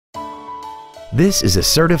This is a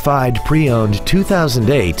certified pre-owned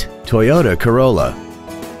 2008 Toyota Corolla.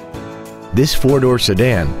 This four-door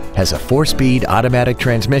sedan has a 4-speed automatic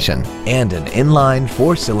transmission and an inline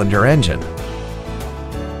 4-cylinder engine.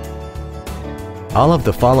 All of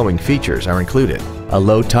the following features are included: a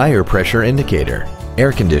low tire pressure indicator,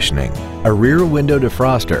 air conditioning, a rear window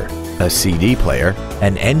defroster, a CD player,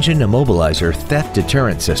 an engine immobilizer theft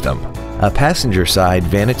deterrent system, a passenger side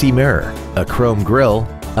vanity mirror, a chrome grille,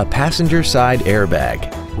 a passenger side airbag,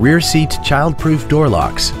 rear seat child-proof door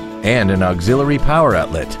locks, and an auxiliary power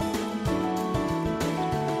outlet.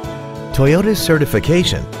 Toyota's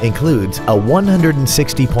certification includes a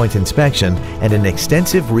 160-point inspection and an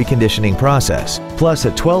extensive reconditioning process, plus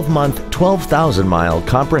a 12-month, 12,000-mile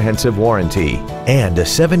comprehensive warranty and a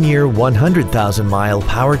 7-year, 100,000-mile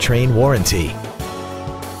powertrain warranty.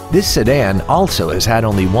 This sedan also has had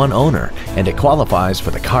only one owner and it qualifies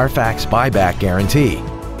for the Carfax buyback guarantee.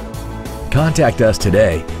 Contact us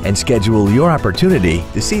today and schedule your opportunity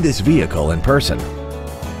to see this vehicle in person.